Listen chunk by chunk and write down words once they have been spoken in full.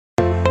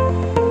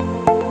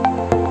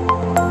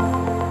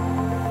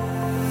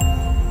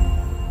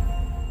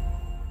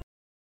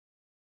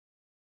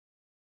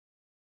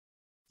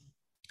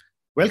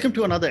Welcome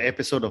to another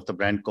episode of The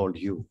Brand Called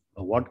You,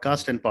 a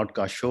podcast and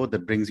podcast show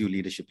that brings you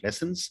leadership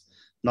lessons,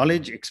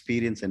 knowledge,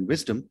 experience, and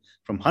wisdom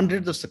from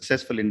hundreds of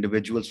successful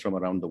individuals from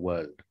around the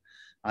world.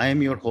 I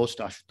am your host,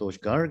 Ashutosh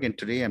Garg, and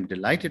today I'm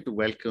delighted to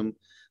welcome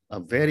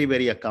a very,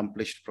 very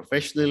accomplished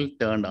professional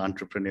turned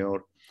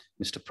entrepreneur,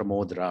 Mr.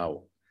 Pramod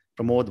Rao.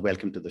 Pramod,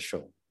 welcome to the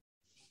show.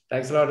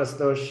 Thanks a lot,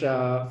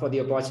 Ashutosh, for the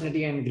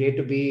opportunity, and great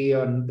to be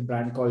on The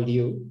Brand Called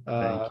You.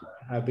 Thank you.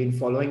 I've been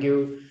following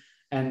you,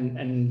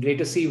 and great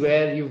to see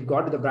where you've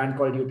got to The Brand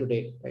Called You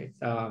today, right?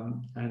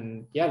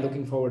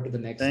 Looking forward to the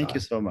next. Thank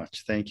you so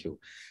much. Thank you.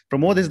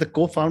 Pramod is the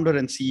co-founder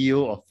and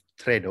CEO of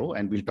Threado,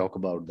 and we'll talk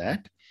about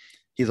that.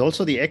 He's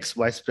also the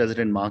ex-vice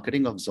president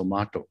marketing of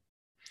Zomato.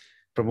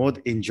 Pramod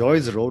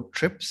enjoys road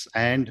trips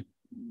and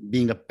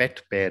being a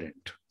pet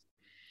parent.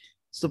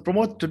 So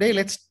Pramod, today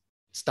let's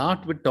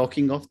start with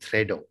talking of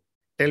Threado.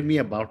 Tell me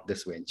about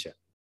this venture.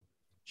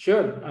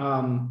 Sure.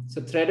 So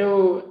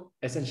Threado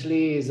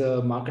essentially is a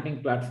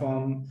marketing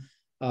platform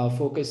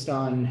focused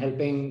on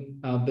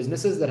helping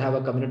businesses that have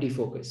a community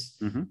focus.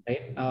 Mm-hmm.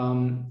 Right.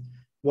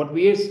 What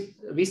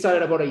we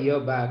started about a year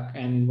back,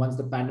 and once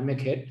the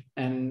pandemic hit,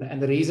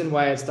 and the reason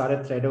why I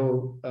started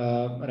Threado,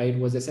 right,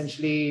 was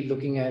essentially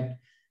looking at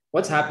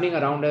what's happening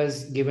around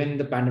us given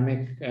the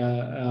pandemic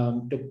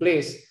took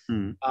place.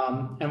 Mm.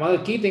 And one of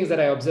the key things that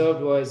I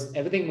observed was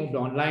everything moved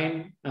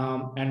online,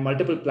 and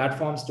multiple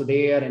platforms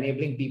today are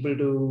enabling people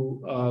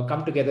to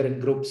come together in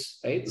groups,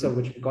 right? So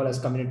which we call as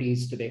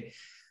communities today.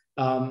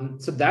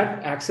 So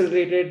that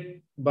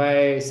accelerated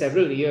by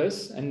several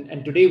years.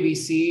 And today we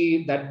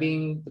see that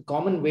being the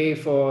common way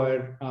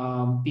for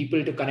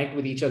people to connect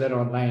with each other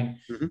online.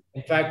 Mm-hmm.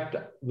 In fact,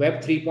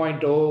 Web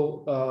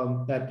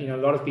 3.0 that a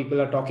lot of people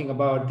are talking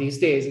about these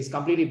days is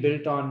completely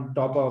built on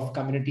top of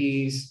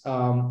communities,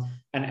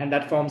 and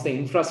that forms the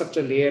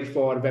infrastructure layer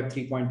for Web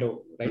 3.0,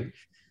 right?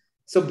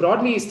 So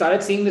broadly,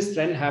 started seeing this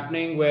trend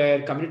happening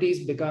where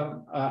communities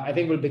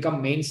will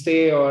become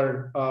mainstay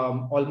or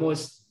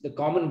almost the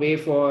common way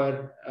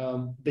for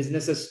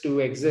businesses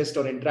to exist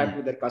or interact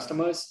with their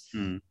customers.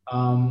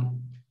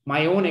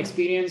 My own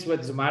experience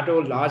with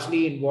Zomato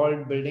largely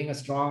involved building a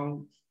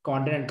strong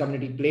content and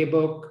community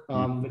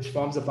playbook, which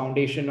forms the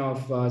foundation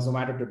of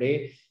Zomato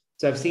today.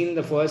 So I've seen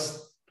the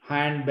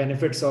first-hand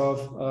benefits of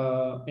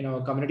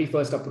a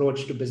community-first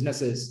approach to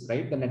businesses,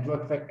 right? The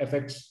network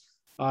effects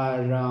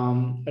are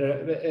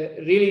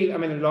really,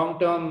 long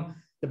term,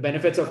 the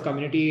benefits of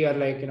community are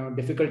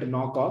difficult to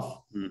knock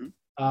off.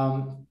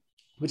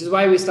 Which is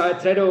why we started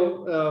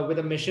Threado with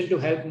a mission to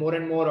help more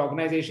and more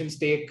organizations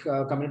take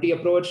a community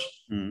approach.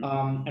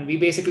 And we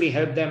basically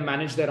help them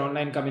manage their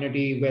online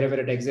community wherever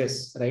it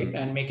exists, right?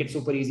 And make it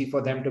super easy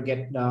for them to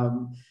get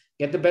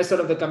the best out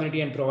of the community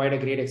and provide a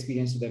great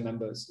experience to their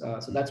members.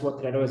 So that's what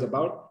Threado is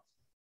about.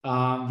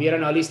 We are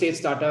an early stage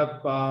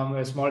startup,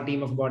 a small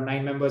team of about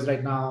 9 members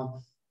right now.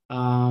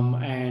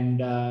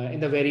 And in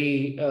the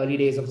very early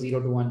days of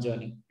 0 to 1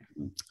 journey.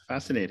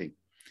 Fascinating.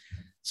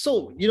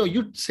 So,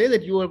 you say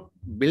that you are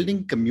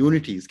building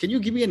communities. Can you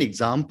give me an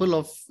example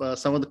of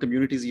some of the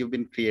communities you've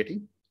been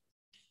creating?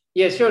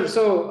 Yeah, sure.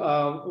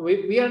 So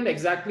we aren't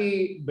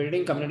exactly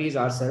building communities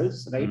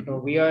ourselves, right? No,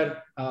 we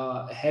are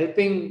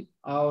helping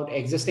out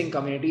existing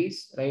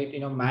communities, right?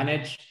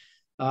 manage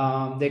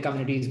their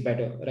communities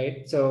better,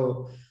 right?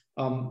 So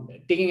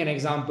taking an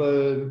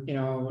example,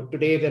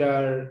 today there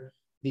are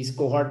these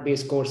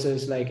cohort-based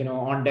courses like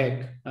on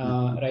deck,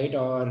 right?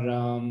 Or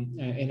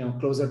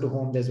closer to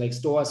home, there's like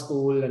Stoa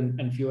School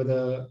and few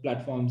other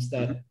platforms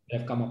that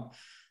have come up.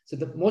 So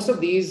most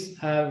of these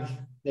have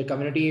their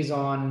communities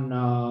on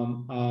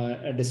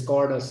a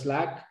Discord or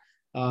Slack,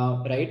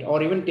 right?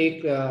 Or even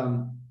take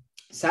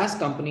SaaS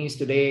companies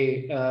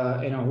today,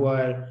 who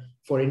are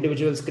for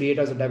individuals,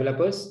 creators, or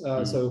developers.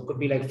 So it could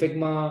be like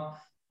Figma,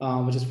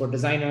 which is for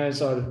designers,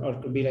 or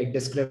it could be like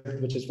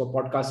Descript, which is for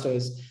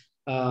podcasters.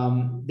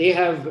 They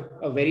have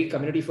a very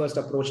community-first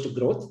approach to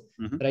growth,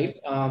 right?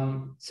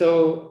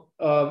 So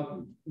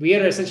we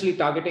are essentially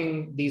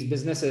targeting these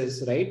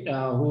businesses, right,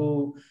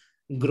 who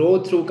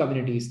grow through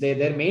communities.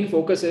 Their main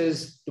focus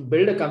is to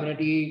build a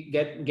community,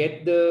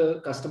 get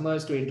the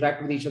customers to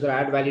interact with each other,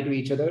 add value to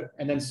each other,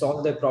 and then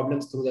solve their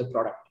problems through their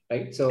product,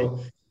 right?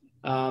 So,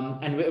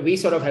 and we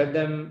sort of help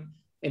them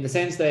in the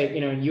sense that,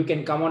 you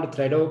can come onto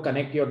Threado,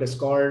 connect your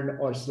Discord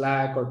or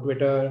Slack or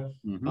Twitter,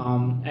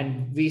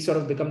 and we sort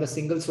of become the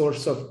single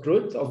source of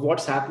truth of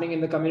what's happening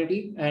in the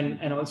community,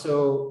 and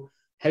also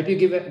help you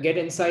get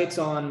insights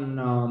on,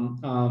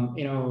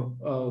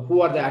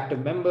 who are the active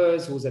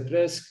members, who's at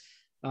risk,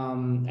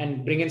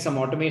 and bring in some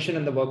automation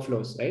in the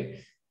workflows,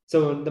 right?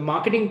 So the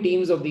marketing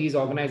teams of these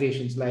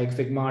organizations like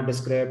Figma,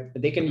 Descript,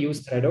 they can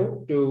use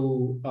Threado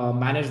to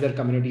manage their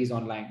communities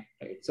online,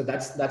 right? So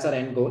that's our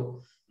end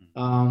goal.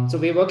 So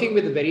we're working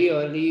with very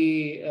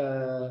early,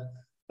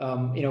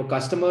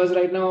 customers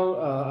right now,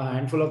 a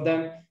handful of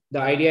them. The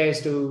idea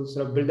is to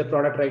sort of build the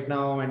product right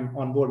now and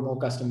onboard more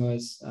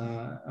customers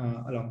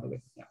along the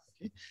way. Yeah.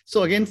 Okay.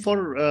 So again,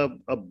 for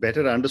a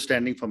better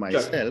understanding for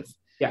myself,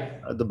 Yeah.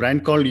 The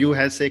brand called You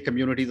has, say,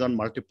 communities on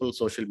multiple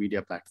social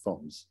media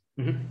platforms.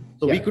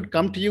 So we could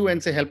come to you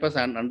and say, help us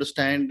and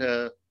understand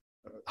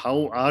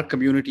how our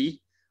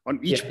community on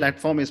each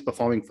platform is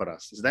performing for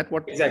us. Is that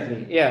what?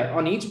 Exactly. Yeah.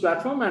 On each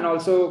platform, and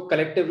also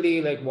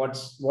collectively, like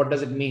what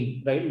does it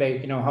mean, right?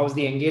 Like, how's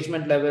the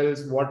engagement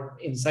levels? What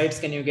insights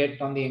can you get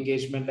on the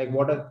engagement? Like,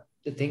 what are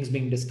the things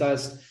being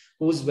discussed?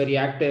 Who's very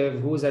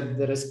active? Who's at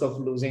the risk of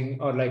losing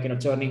or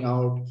churning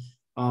out?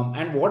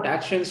 And what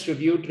actions should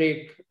you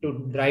take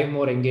to drive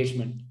more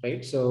engagement,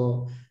 right?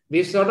 So we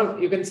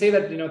you can say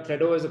that,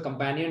 Threado is a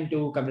companion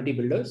to community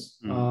builders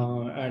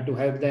to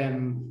help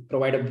them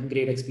provide a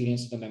great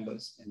experience to the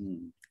members.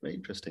 Very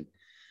interesting.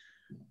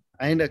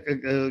 And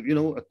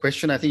a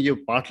question, I think you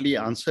partly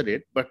answered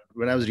it, but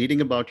when I was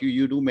reading about you,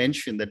 you do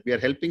mention that we are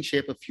helping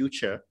shape a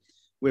future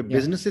where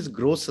businesses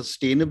grow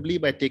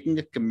sustainably by taking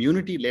a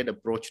community-led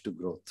approach to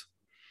growth.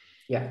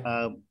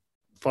 Yeah.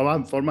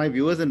 For my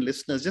viewers and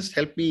listeners, just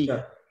help me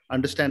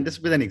understand this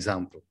with an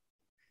example.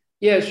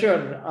 Yeah,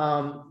 sure.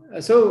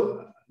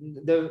 So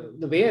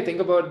the way I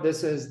think about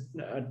this is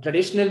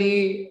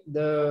traditionally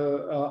the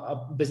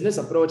business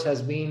approach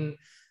has been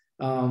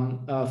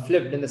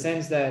flipped in the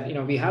sense that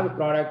we have a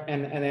product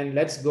and then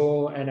let's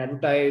go and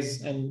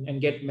advertise and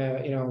get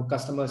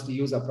customers to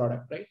use our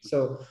product, right?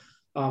 So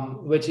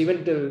which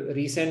even till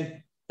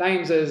recent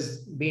times has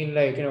been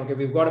like, okay,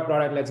 we've got a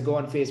product, let's go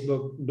on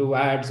Facebook, do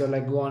ads, or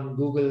like go on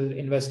Google,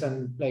 invest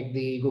in like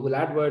the Google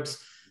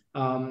AdWords,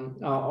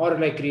 or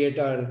like create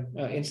our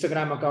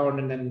Instagram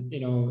account and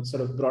then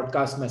sort of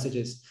broadcast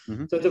messages.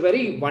 So it's a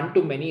very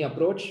one-to-many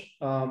approach,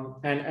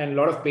 and a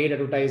lot of paid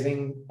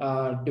advertising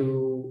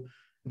to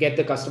get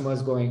the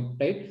customers going,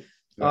 right?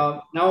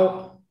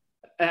 Now,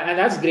 and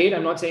that's great.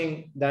 I'm not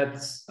saying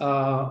that's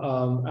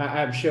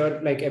I'm sure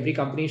like every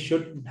company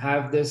should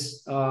have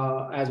this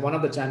as one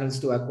of the channels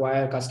to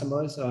acquire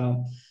customers,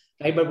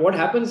 right? But what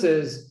happens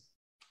is,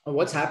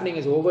 what's happening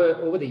is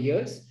over the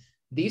years,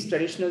 these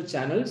traditional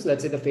channels,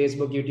 let's say the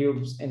Facebook,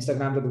 YouTube,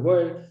 Instagram of the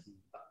world,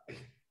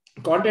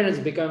 content has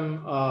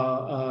become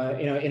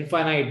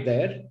infinite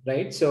there,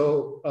 right?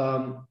 So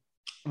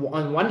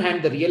on one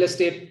hand, the real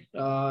estate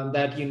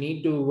that you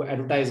need to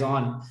advertise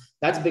on,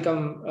 that's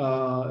become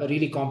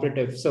really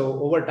competitive.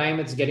 So over time,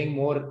 it's getting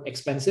more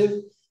expensive,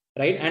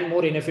 right? And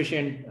more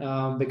inefficient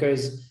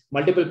because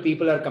multiple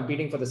people are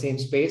competing for the same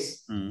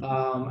space.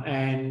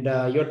 And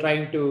you're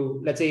trying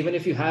to, let's say, even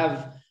if you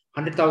have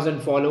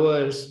 100,000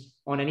 followers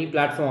on any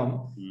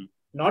platform,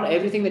 not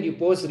everything that you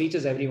post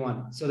reaches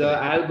everyone. So the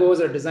algos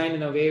are designed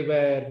in a way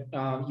where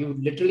you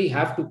literally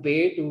have to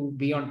pay to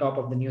be on top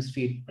of the news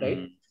feed,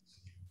 right?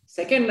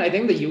 Second, I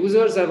think the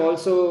users have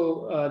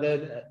also,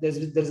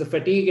 there's a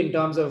fatigue in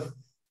terms of,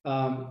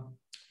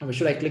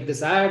 should I click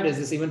this ad? Is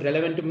this even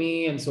relevant to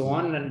me? And so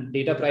on. And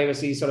data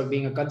privacy sort of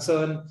being a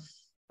concern.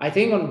 I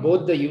think on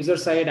both the user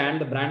side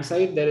and the brand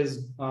side, there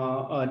is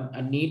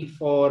a need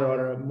for,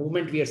 or a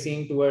movement we are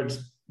seeing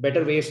towards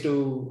better ways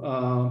to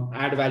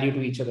add value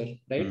to each other,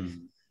 right?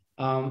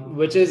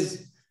 Which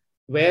is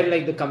where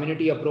like the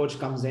community approach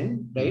comes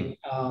in, right?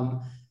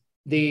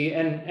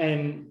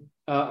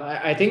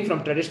 I think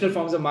from traditional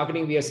forms of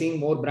marketing, we are seeing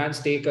more brands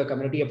take a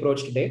community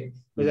approach today,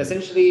 which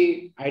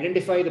essentially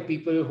identify the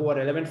people who are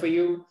relevant for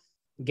you,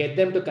 get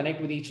them to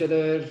connect with each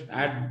other,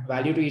 add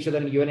value to each other,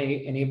 and you're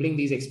enabling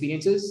these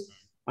experiences,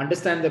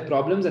 understand the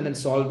problems, and then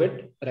solve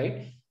it,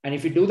 right? And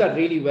if you do that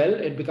really well,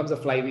 it becomes a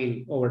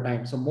flywheel over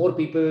time. So more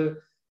people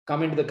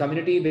come into the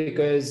community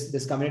because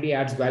this community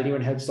adds value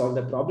and helps solve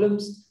their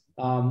problems,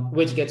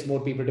 which gets more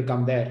people to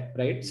come there,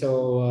 right?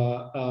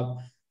 So,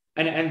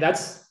 and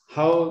that's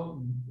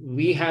how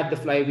we had the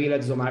flywheel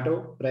at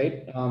Zomato,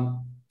 right?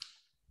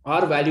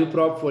 Our value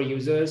prop for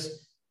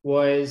users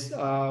was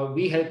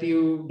we help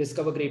you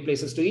discover great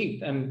places to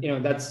eat. And,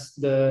 that's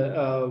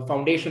the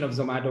foundation of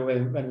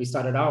Zomato when we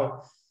started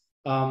out.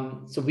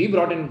 So we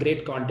brought in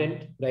great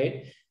content,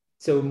 right?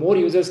 So more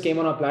users came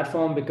on our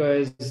platform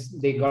because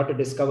they got to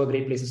discover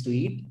great places to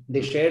eat.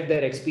 They shared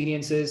their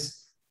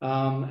experiences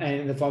and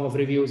in the form of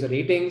reviews or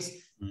ratings.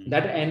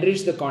 That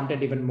enriched the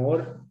content even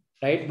more,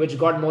 right? Which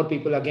got more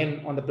people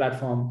again on the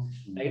platform,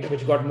 right?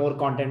 Which got more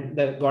content,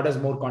 that got us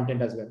more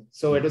content as well.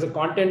 So it was a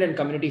content and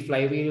community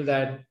flywheel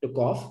that took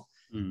off.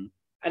 And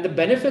the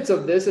benefits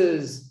of this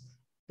is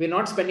we're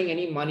not spending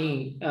any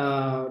money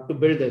to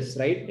build this,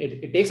 right?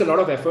 It takes a lot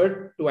of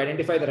effort to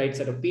identify the right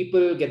set of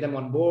people, get them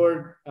on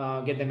board,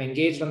 get them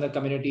engaged on the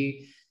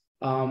community.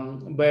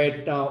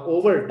 But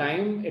over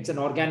time, it's an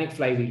organic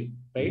flywheel,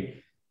 right?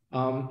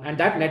 And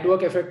that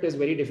network effect is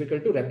very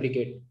difficult to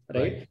replicate,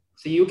 right?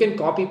 So you can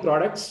copy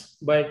products,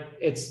 but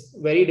it's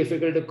very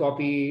difficult to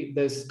copy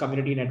this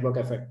community network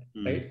effect,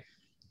 right?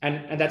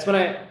 And that's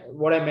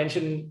what I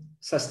mentioned,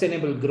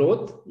 sustainable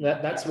growth.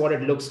 That's what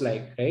it looks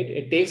like, right?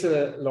 It takes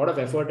a lot of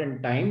effort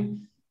and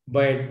time,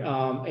 but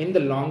in the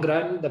long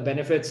run, the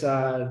benefits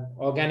are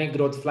organic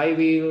growth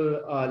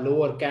flywheel,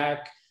 lower CAC,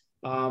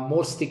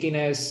 more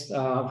stickiness,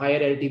 higher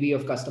LTV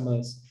of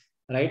customers,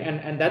 right?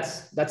 And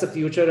that's a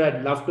future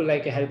I'd love to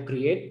help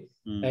create.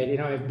 Right?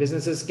 If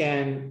businesses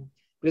can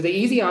Because the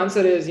easy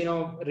answer is,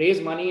 raise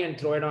money and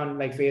throw it on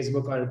like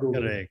Facebook or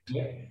Google. Correct.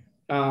 Yeah.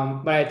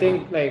 But I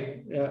think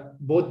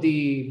both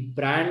the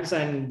brands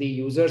and the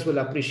users will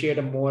appreciate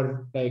a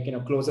more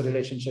closer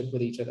relationship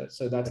with each other.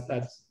 So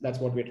that's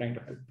what we're trying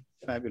to help.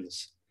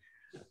 Fabulous.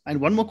 And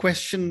one more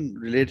question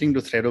relating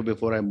to Threado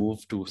before I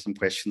move to some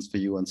questions for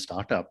you on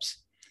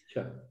startups.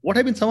 Sure. What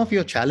have been some of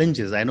your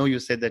challenges? I know you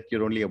said that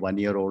you're only a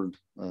 1-year-old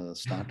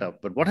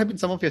startup, but what have been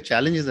some of your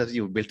challenges as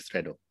you've built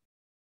Threado?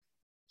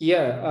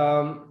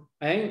 Yeah,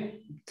 I think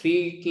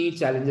 3 key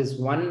challenges.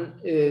 One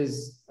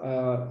is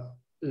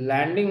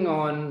landing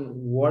on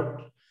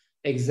what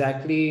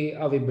exactly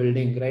are we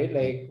building, right?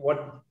 Like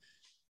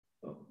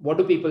what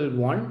do people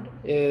want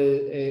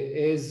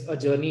is a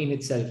journey in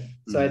itself.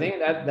 So I think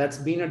that's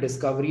been a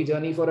discovery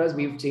journey for us.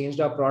 We've changed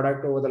our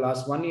product over the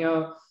last 1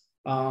 year.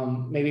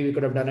 Maybe we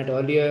could have done it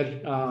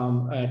earlier.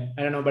 I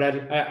don't know, but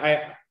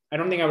I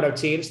don't think I would have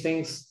changed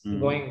things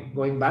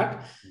going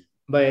back.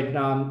 But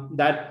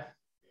that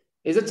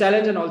is a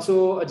challenge and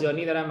also a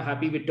journey that I'm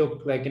happy we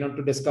took,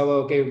 to discover,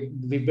 okay,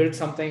 we built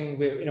something,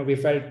 we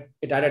felt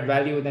it added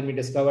value, then we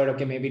discovered,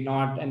 okay, maybe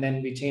not. And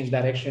then we changed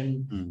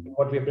direction in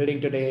what we're building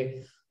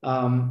today.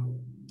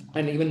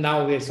 And even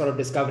now we're sort of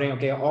discovering,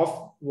 okay,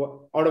 out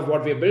of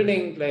what we're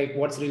building, like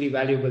what's really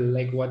valuable,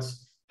 like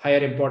what's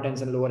higher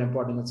importance and lower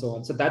importance and so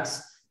on. So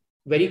that's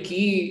very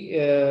key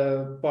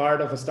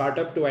part of a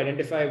startup, to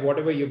identify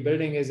whatever you're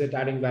building, is it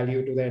adding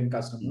value to the end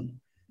customer.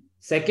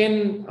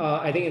 Second,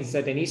 I think it's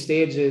at any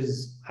stage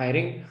is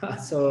hiring.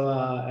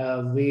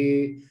 So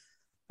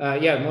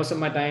most of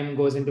my time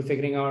goes into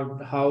figuring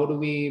out how do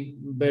we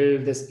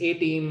build this A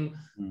team,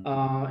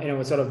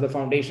 sort of the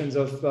foundations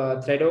of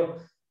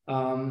Threado.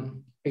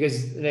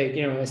 Because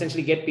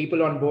essentially get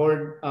people on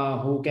board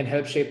who can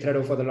help shape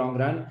Threado for the long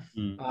run.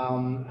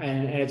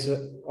 And it's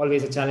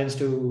always a challenge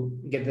to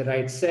get the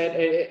right set.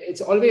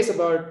 It's always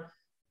about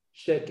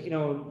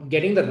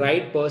getting the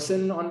right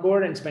person on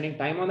board and spending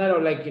time on that,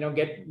 or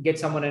get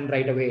someone in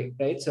right away,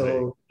 right?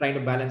 So trying to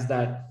balance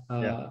that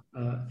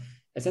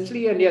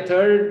essentially. And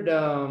third,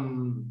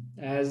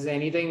 as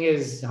anything,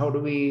 is how do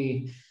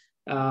we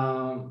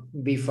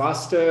be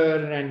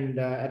faster and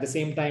at the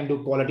same time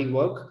do quality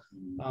work.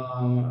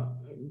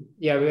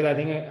 Because I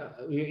think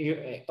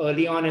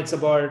early on it's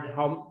about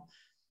how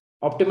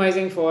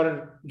optimizing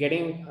for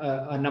getting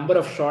a number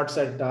of shots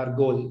at our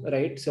goal,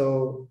 right?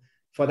 So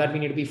for that, we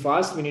need to be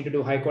fast. We need to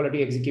do high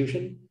quality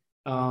execution.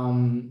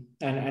 And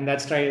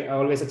that's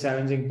always a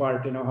challenging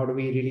part. How do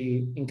we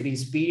really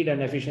increase speed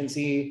and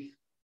efficiency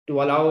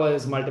to allow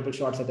us multiple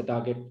shots at the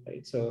target,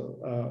 right?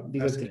 So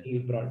these are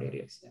 3 broad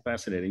areas. Yeah.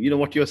 Fascinating.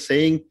 What you're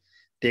saying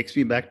takes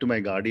me back to my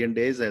Guardian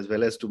days, as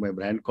well as to my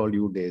brand called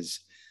You days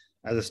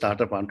as a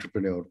startup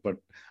entrepreneur. But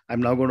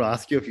I'm now going to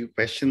ask you a few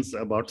questions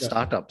about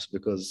startups,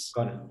 because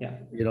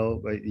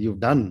you've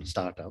done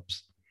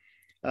startups.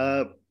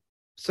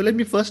 So let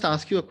me first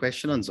ask you a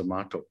question on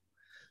Zomato.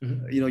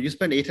 You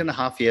spent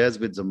 8.5 years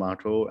with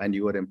Zomato, and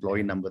you were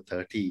employee number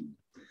 13,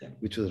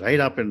 which was right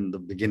up in the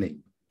beginning.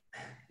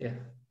 Yeah.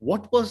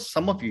 What was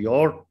some of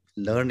your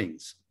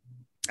learnings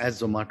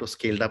as Zomato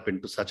scaled up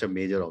into such a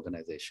major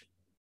organization?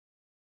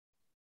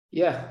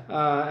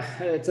 Yeah,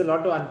 it's a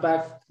lot to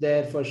unpack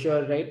there for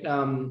sure, right?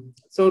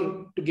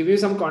 So to give you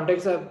some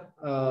context,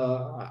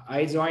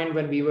 I joined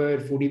when we were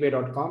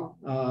foodieway.com,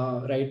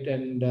 right?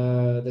 And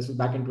this was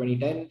back in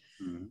 2010.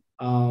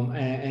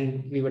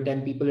 And we were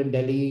 10 people in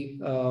Delhi.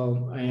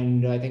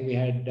 And I think we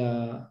had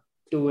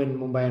 2 in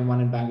Mumbai and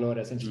 1 in Bangalore,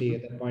 essentially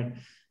at that point.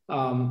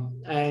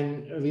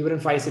 And we were in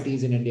 5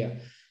 cities in India,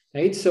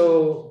 right?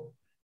 So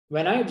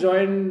when I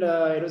joined,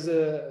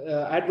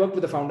 I'd worked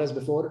with the founders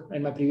before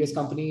in my previous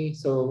company.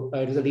 So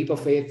it was a leap of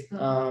faith.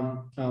 I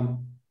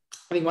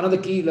think one of the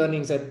key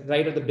learnings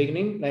right at the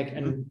beginning,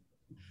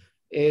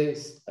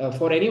 is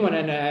for anyone,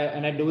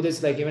 and I do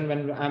this even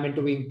when I'm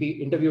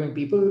interviewing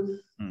people,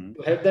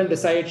 to help them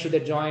decide should they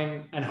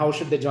join and how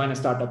should they join a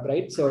startup,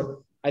 right?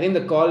 So I think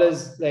the call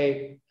is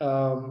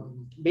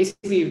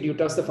basically, do you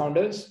trust the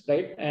founders,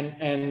 right?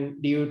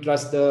 And do you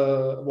trust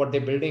what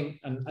they're building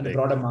and the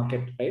broader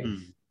market, right?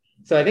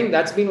 So I think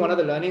that's been one of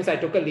the learnings. I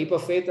took a leap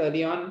of faith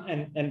early on.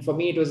 And for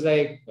me, it was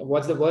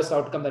what's the worst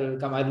outcome that will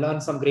come? I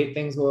learned some great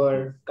things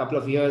over a couple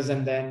of years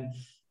and then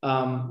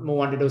move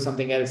on to do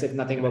something else if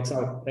nothing works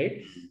out,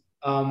 right?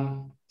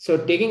 So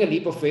taking a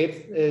leap of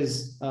faith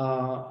is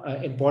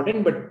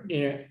important, but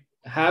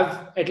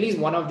have at least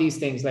one of these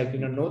things,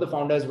 know the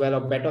founders well,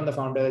 or bet on the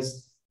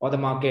founders or the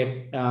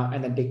market,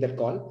 and then take that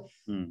call,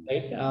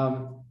 right?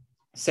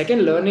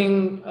 Second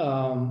learning,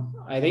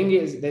 I think,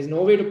 is there's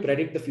no way to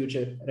predict the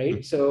future,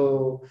 right?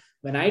 So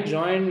when I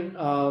joined,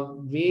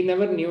 we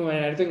never knew,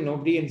 and I think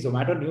nobody in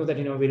Zomato knew that,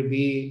 we'll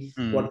be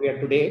what we are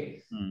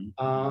today.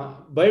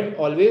 But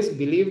always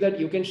believe that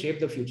you can shape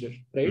the future,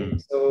 right?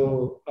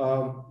 So,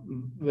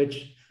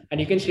 and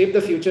you can shape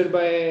the future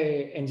by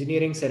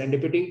engineering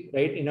serendipity,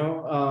 right?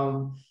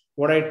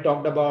 What I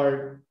talked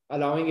about,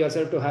 allowing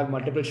yourself to have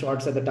multiple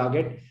shots at the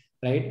target,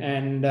 right?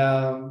 And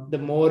the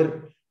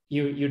more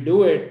you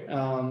do it,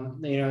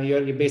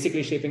 you're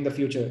basically shaping the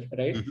future,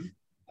 right?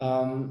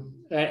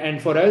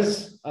 And for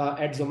us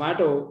at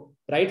Zomato,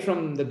 right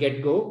from the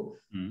get-go,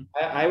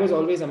 I was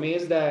always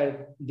amazed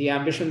at the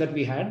ambition that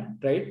we had,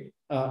 right,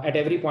 at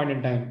every point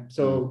in time.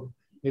 So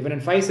we were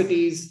in 5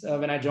 cities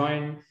when I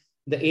joined.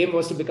 The aim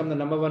was to become the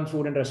 #1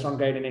 food and restaurant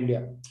guide in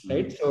India,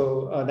 right?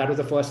 So that was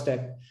the first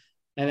step.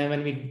 And then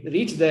when we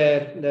reached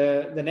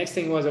there, the next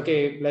thing was,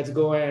 okay, let's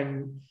go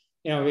and,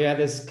 we had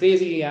this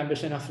crazy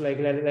ambition of like,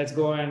 let's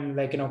go and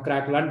like,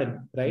 crack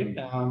London, right?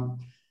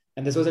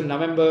 And this was in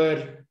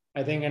November,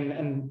 I think,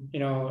 and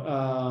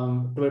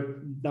November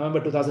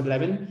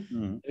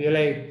 2011. We were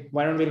like,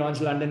 why don't we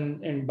launch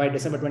London by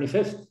December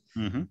 25th?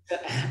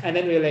 And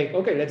then we were like,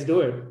 okay, let's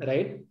do it,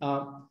 right?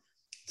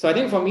 So I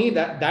think for me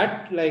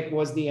that like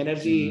was the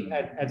energy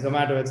at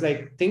Zomato. It's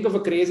like, think of a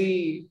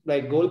crazy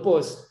like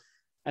goalpost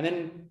and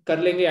then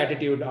curling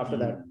attitude after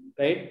that,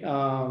 right?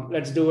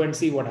 Let's do and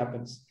see what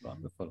happens.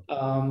 Wonderful.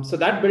 So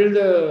that built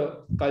the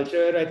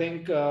culture, I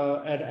think,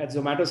 at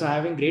Zomato. So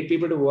having great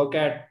people to work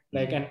at,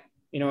 like, and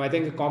I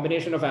think a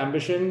combination of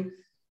ambition,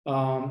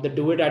 the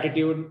do it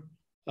attitude,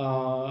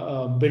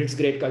 builds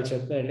great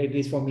culture. At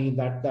least for me,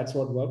 that's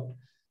what worked.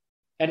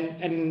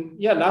 And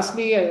yeah,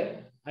 lastly,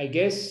 I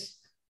guess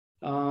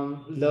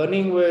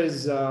learning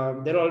was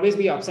there'll always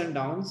be ups and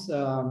downs,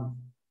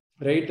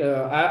 right?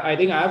 I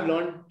think I've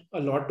learned a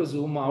lot to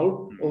zoom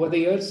out over the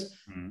years,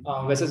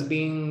 versus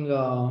being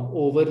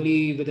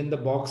overly within the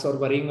box or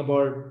worrying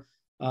about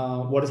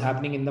what is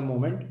happening in the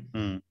moment.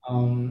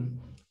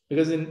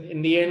 Because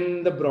in the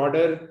end, the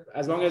broader,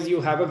 as long as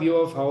you have a view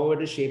of how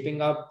it is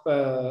shaping up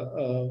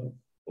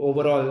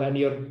overall, and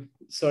you're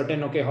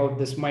certain, okay, how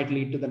this might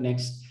lead to the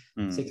next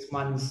 6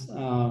 months,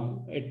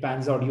 it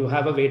pans out. You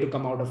have a way to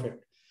come out of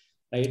it,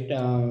 right?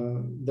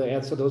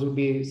 So those would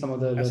be some of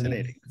the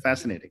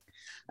fascinating.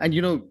 And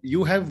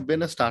you have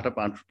been a startup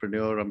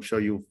entrepreneur. I'm sure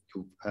you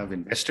have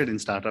invested in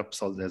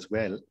startups as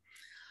well.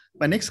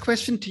 My next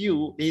question to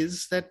you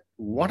is that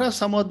what are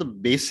some of the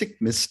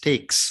basic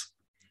mistakes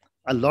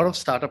a lot of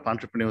startup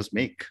entrepreneurs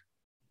make?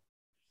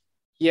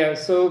 Yeah,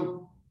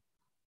 so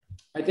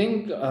I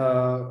think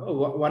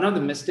one of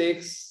the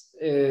mistakes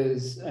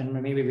is, and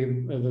maybe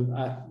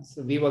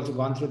we've also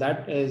gone through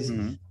that, is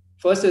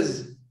first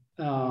is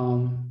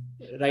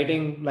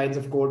writing lines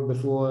of code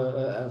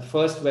before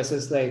first,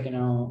 versus like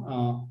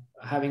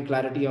having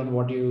clarity on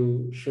what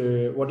you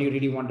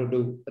really want to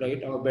do,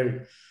 right, or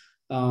build.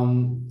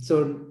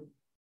 So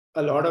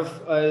a lot of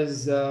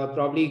us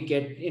probably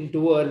get in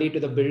too early to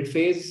the build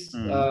phase,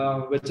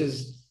 which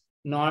is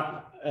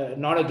not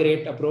a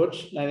great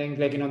approach. I think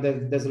like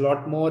there's a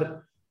lot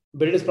more.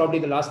 Build is probably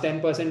the last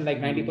 10%, like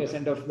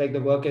 90% of like the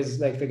work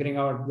is like figuring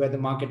out where the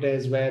market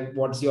is,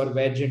 what's your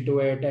wedge into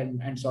it,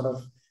 and sort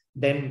of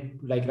then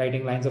like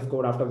writing lines of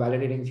code after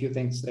validating a few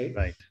things, right?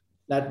 Right.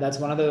 That's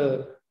one of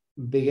the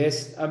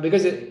biggest,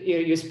 because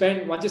you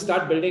spend, once you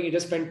start building, you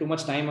just spend too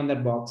much time on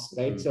that box,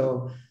 right?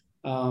 So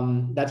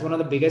that's one of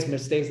the biggest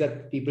mistakes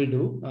that people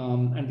do,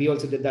 and we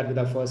also did that with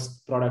our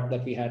first product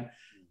that we had.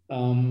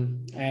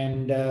 And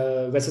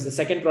versus the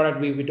second product,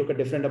 we took a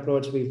different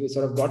approach. We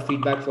sort of got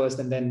feedback first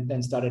and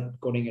then started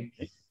coding it.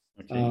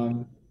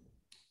 Okay.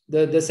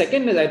 The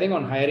second is, I think,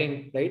 on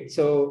hiring, right?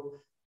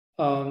 So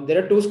there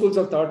are two schools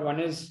of thought. One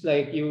is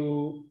like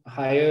you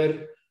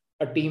hire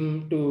a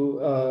team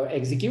to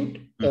execute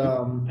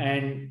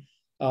and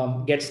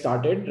get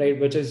started, right?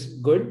 Which is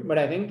good, but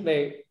I think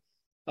like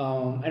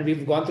and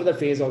we've gone through the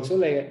phase also,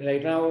 like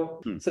right now.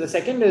 So the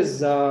second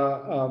is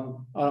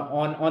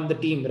on the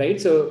team,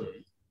 right? So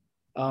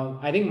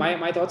I think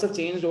my thoughts have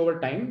changed over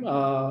time.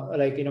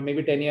 Like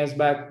maybe 10 years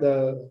back,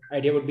 the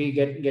idea would be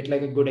get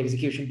like a good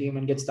execution team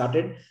and get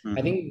started.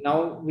 I think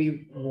now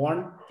we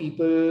want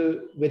people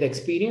with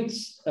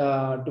experience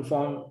to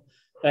form.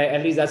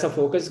 At least that's a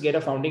focus. Get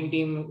a founding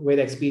team with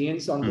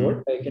experience on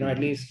board, like at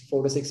least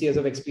 4 to 6 years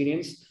of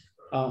experience,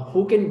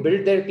 who can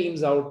build their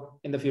teams out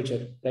in the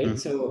future, right?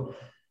 So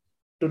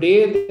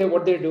today,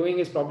 what they're doing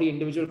is probably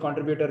individual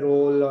contributor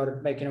role,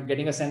 or like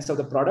getting a sense of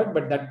the product,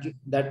 but that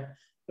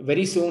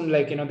very soon,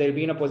 like they'll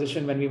be in a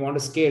position when we want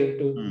to scale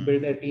to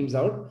build their teams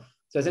out.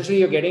 So essentially,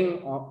 you're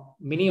getting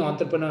mini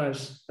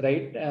entrepreneurs,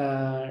 right,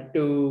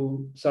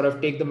 to sort of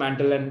take the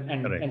mantle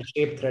and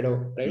shape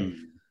Threado, right?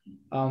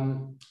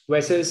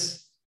 Versus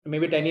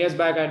maybe 10 years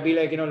back, I'd be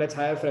like, let's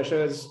hire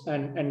freshers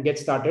and get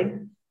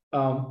started.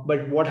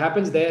 But what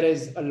happens there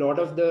is a lot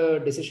of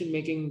the decision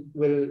making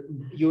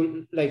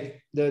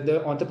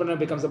the entrepreneur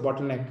becomes a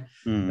bottleneck,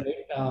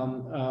 right?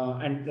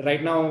 And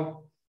right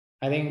now,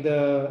 I think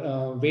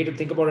the way to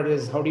think about it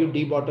is, how do you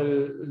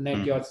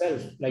debottleneck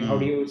yourself? Like how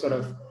do you sort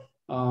of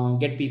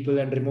get people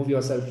and remove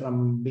yourself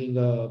from being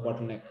a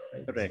bottleneck?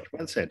 Right? Correct.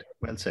 Well said.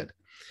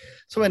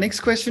 So my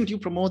next question to you,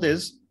 Pramod,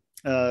 is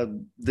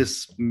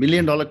this $1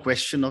 million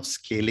question of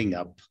scaling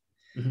up.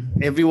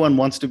 Everyone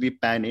wants to be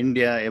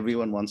pan-India.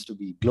 Everyone wants to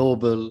be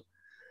global.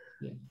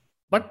 Yeah.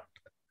 But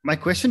my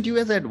question to you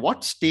is, at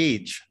what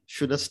stage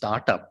should a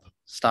startup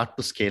start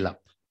to scale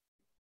up?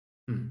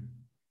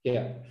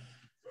 Yeah.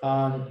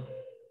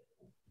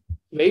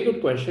 Very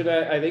good question.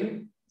 I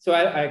think So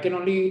I can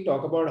only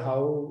talk about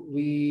how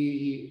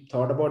we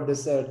thought about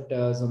this at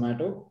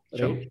Zomato,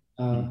 right?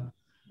 Sure.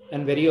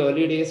 And very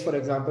early days, for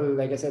example,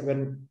 like I said,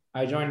 when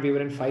I joined, we were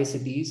in 5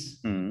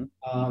 cities. And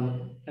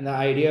the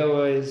idea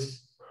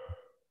was,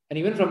 and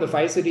even from the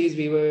 5 cities,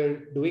 we were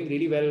doing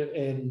really well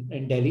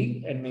in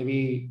Delhi, and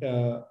maybe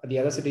the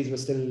other cities were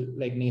still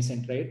like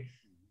nascent, right?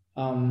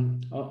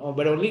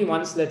 But only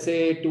once, let's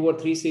say 2 or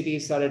 3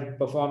 cities started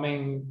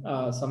performing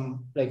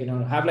some, like,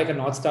 have like a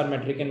North Star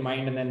metric in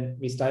mind, and then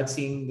we started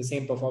seeing the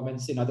same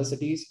performance in other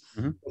cities.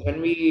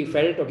 When we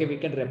felt, okay, we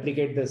can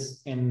replicate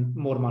this in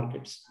more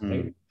markets,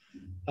 right?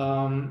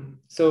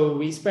 So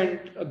we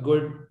spent a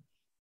good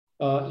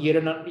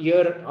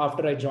year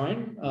after I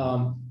joined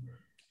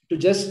to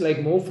just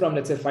like move from,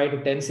 let's say, 5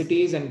 to 10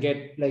 cities and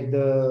get like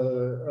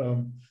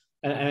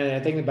and I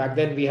think back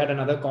then we had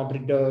another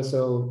competitor.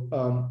 So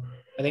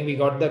I think we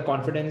got the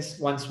confidence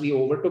once we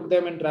overtook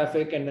them in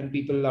traffic, and then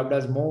people loved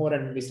us more,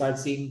 and we started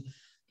seeing,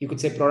 you could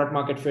say, product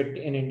market fit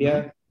in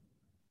India.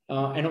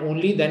 And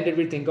only then did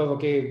we think of,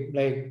 okay,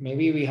 like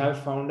maybe we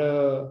have found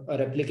a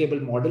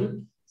replicable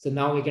model. So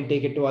now we can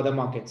take it to other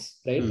markets,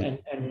 right?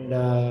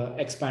 And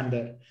expand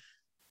there.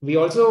 We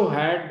also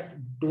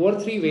had 2 or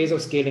 3 ways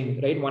of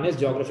scaling, right? One is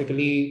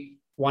geographically,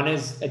 one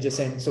is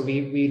adjacent. So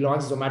we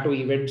launched Zomato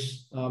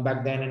events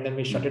back then, and then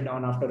we shut it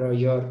down after a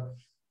year,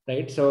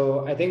 right?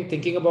 So I think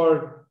thinking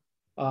about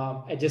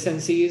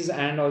adjacencies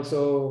and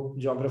also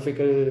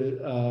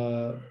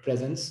geographical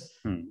presence.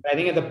 I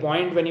think at the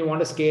point when you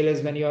want to scale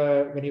is when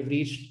you've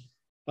reached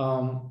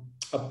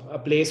a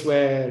place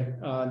where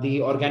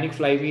the organic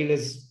flywheel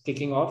is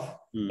kicking off,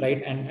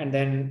 right? And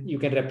then you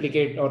can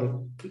replicate,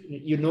 or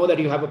that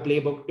you have a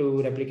playbook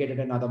to replicate it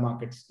in other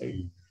markets, right?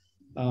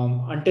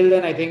 Until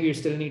then, I think you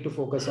still need to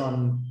focus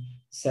on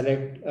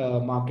select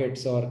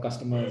markets or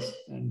customers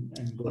and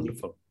go.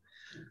 Wonderful.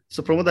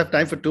 So Pramod, I have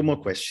time for 2 more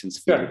questions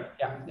for you.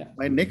 Yeah.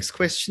 My next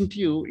question to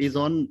you is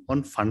on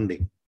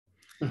funding.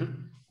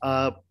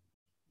 There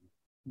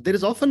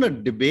is often a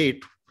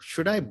debate,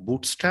 should I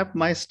bootstrap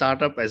my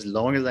startup as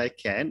long as I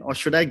can, or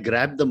should I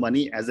grab the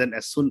money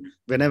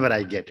whenever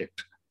I get it?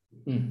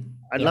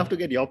 I'd love to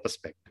get your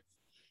perspective.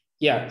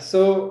 Yeah.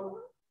 So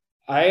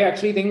I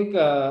actually think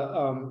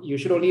you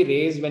should only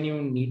raise when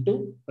you need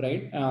to,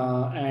 right?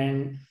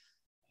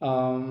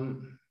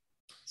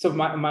 So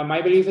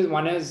my belief is,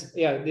 one is,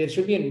 there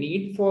should be a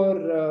need for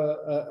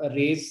a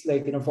raise,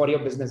 like, for your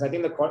business. I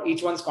think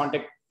each one's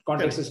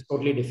context is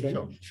totally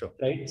different, sure.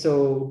 Right?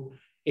 So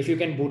if you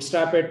can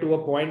bootstrap it to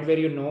a point where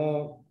you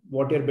know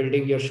what you're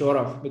building, you're sure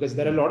of, because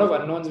there are a lot of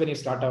unknowns when you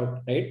start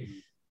out, right?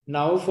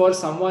 Now, for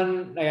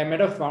someone, like I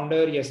met a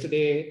founder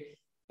yesterday,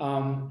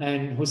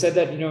 and who said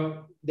that,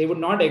 they would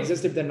not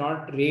exist if they're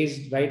not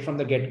raised right from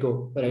the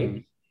get-go,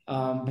 right?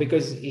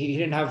 Because he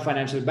didn't have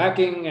financial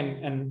backing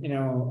and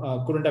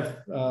couldn't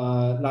have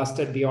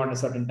lasted beyond a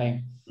certain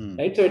time,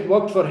 right? So it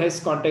worked for his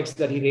context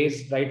that he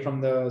raised right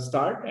from the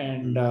start,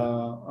 and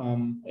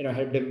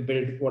helped him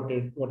build what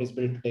is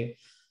built today.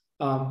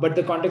 But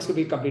the context could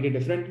be completely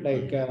different.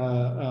 Like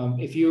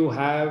if you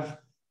have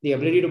the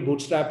ability to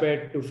bootstrap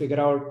it, to figure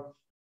out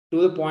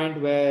to the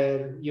point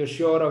where you're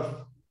sure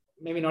of,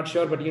 maybe not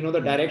sure, but the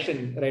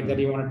direction, right, that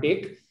you want to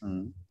take.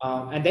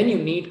 And then you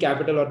need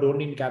capital or don't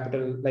need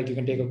capital, like you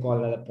can take a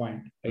call at that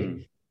point,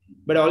 right?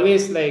 But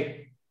always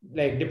like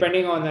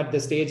depending on at the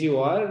stage you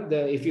are,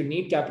 if you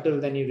need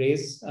capital, then you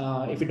raise.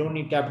 If you don't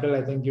need capital,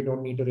 I think you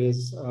don't need to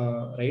raise,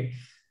 right?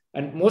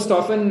 And most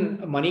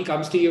often money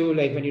comes to you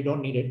like when you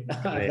don't need it.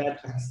 That's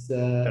Correct. how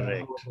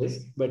it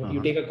is. But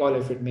you take a call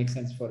if it makes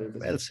sense for you.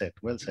 Well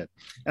said.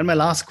 And my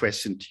last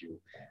question to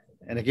you,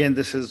 and again,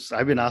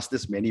 I've been asked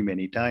this many,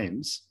 many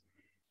times.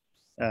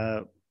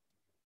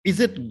 Is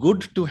it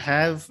good to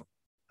have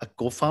a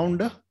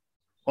co-founder,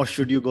 or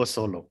should you go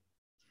solo?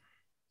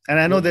 And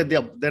I know that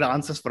there are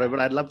answers for it, but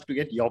I'd love to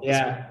get your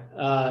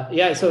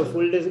perspective. So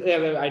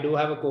I do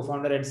have a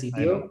co-founder and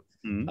CTO.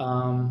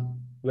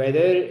 Whether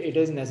it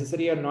is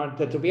necessary or not,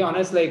 to be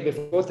honest, like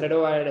before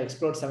Threado, I had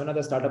explored 7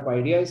 other startup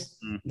ideas.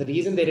 The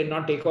reason they did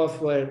not take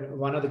off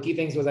one of the key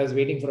things was I was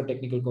waiting for a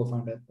technical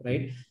co-founder,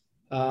 right?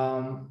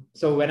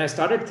 So when I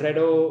started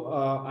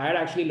Threado, I had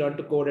actually learned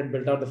to code and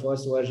built out the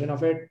first version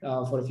of it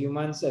for a few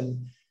months.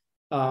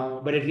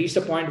 But it reached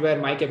a point where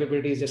my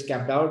capabilities just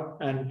capped out,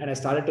 and I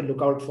started to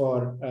look out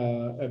for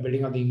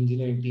building out the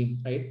engineering team,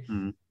 right?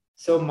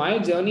 So my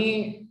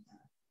journey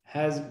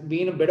has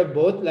been a bit of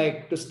both.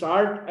 Like to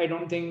start, I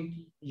don't think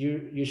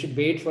you should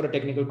wait for a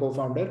technical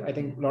co-founder. I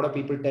think a lot of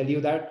people tell you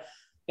that.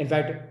 In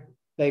fact,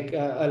 like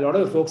a lot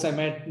of the folks I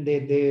met,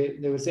 they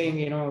were saying,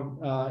 you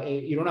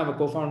don't have a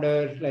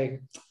co-founder,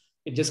 like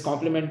it just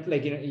complement,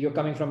 like, you're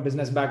coming from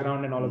business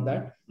background and all of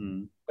that.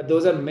 But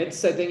those are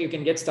myths. I think you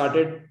can get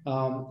started.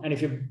 And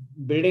if you're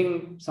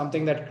building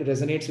something that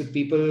resonates with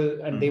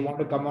people and they want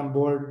to come on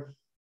board,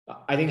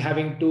 I think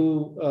having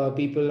 2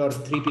 people or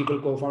 3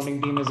 people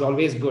co-founding team is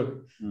always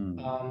good.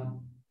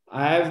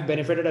 I have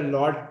benefited a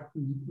lot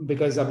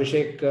because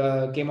Abhishek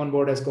came on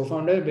board as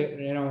co-founder,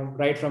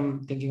 right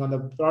from thinking on the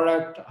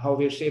product, how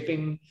we're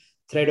shaping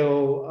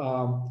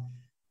Threado,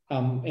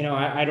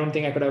 I don't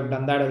think I could have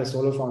done that as a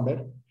solo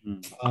founder.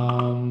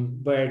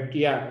 But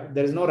yeah,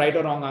 there is no right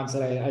or wrong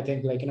answer. I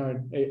think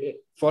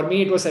for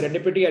me, it was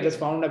serendipity. I just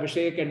found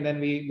Abhishek, and then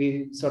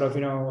we sort of,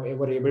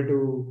 were able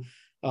to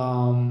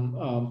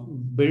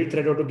build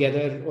Threado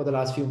together over the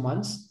last few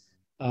months.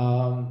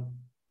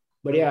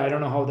 But yeah, I don't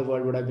know how the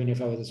world would have been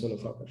if I was a solo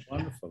founder.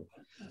 Wonderful.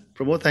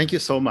 Pramod, thank you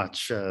so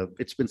much.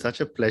 It's been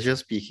such a pleasure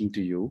speaking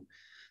to you.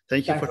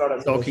 Thank you for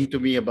talking to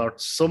me about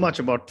so much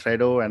about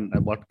Threado and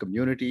about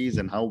communities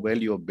and how well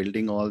you're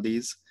building all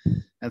these.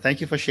 And thank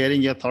you for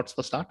sharing your thoughts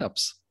for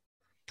startups.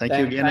 Thank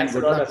you again. Thanks a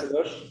lot,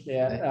 Asutosh.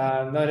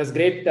 Yeah, no, it was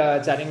great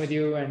chatting with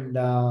you, and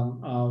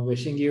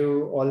wishing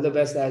you all the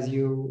best as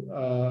you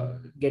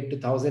get to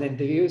 1,000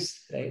 interviews.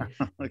 Right.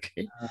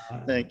 Okay.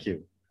 Thank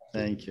you.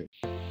 Thank you.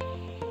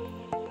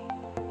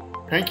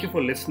 Thank you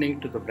for listening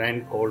to the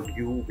Brand Called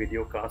You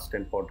videocast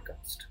and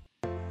podcast,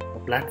 a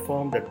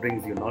platform that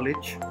brings you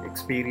knowledge,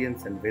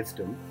 experience, and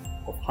wisdom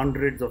of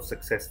hundreds of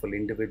successful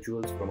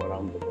individuals from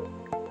around the world.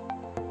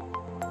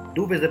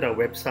 Do visit our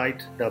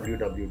website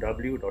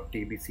www.tbcy.in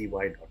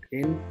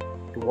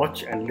to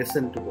watch and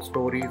listen to the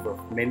stories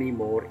of many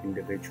more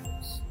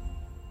individuals.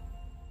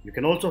 You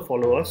can also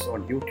follow us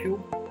on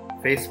YouTube,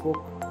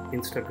 Facebook,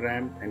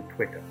 Instagram, and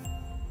Twitter.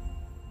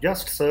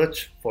 Just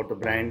search for the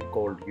Brand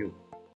Called You.